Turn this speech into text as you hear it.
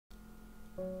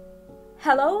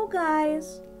Hello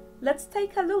guys! Let's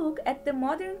take a look at the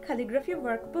Modern Calligraphy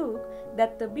workbook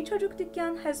that the Birçocuk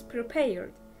Dükkan has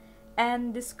prepared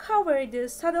and discover the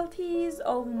subtleties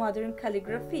of modern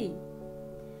calligraphy.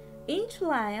 Each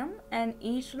line and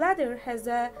each letter has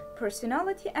a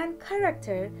personality and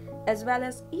character, as well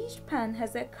as each pen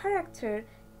has a character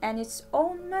and its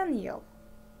own manual.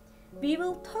 We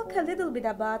will talk a little bit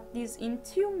about this in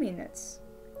 2 minutes.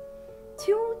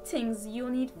 2 things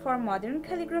you need for modern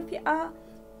calligraphy are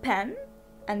pen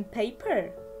and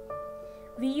paper.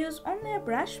 We use only a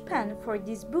brush pen for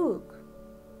this book.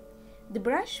 The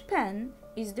brush pen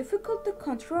is difficult to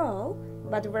control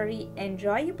but very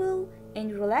enjoyable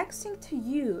and relaxing to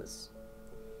use.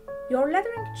 Your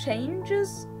lettering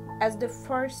changes as the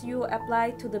force you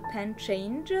apply to the pen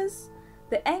changes.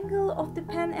 The angle of the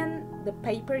pen and the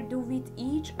paper do with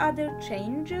each other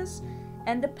changes,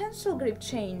 and the pencil grip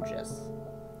changes.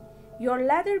 Your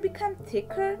letter becomes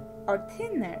thicker or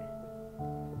thinner.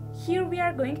 Here we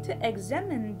are going to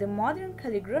examine the modern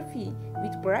calligraphy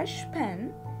with brush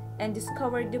pen and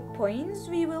discover the points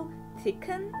we will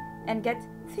thicken and get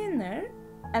thinner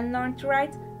and learn to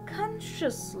write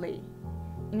consciously.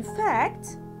 In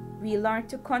fact, we learn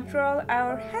to control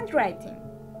our handwriting.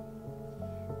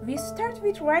 We start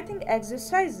with writing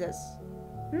exercises,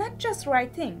 not just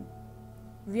writing.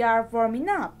 We are warming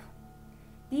up.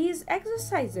 These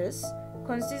exercises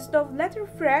consist of letter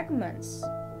fragments.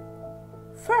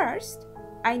 First,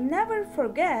 I never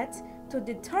forget to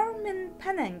determine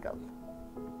pen angle.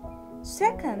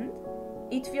 Second,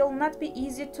 it will not be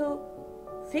easy to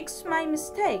fix my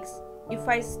mistakes if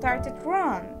I started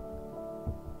wrong.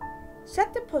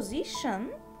 Set the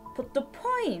position, put the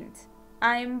point.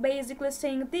 I am basically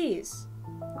saying this.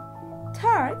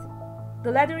 Third,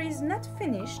 the letter is not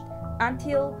finished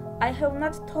until I have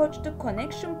not touched the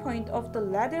connection point of the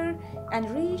letter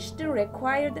and reached the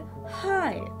required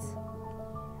height.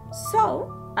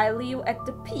 So, I leave at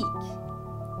the peak.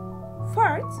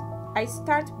 Fourth, I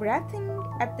start breathing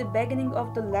at the beginning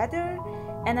of the letter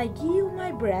and I give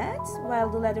my breath while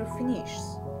the letter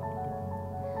finishes.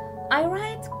 I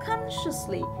write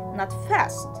consciously, not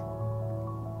fast.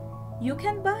 You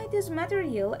can buy this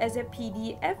material as a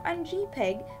PDF and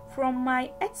JPEG from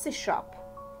my Etsy shop,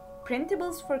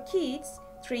 Printables for Kids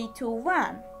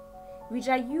 321, which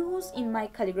I use in my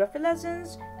calligraphy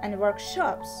lessons and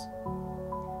workshops.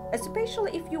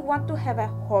 Especially if you want to have a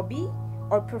hobby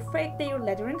or perfect your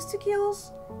lettering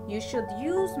skills, you should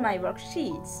use my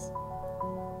worksheets.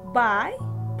 Buy,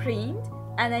 print,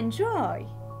 and enjoy.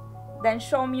 Then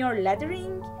show me your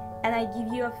lettering and I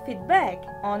give you a feedback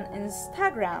on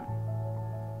Instagram.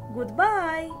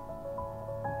 Goodbye!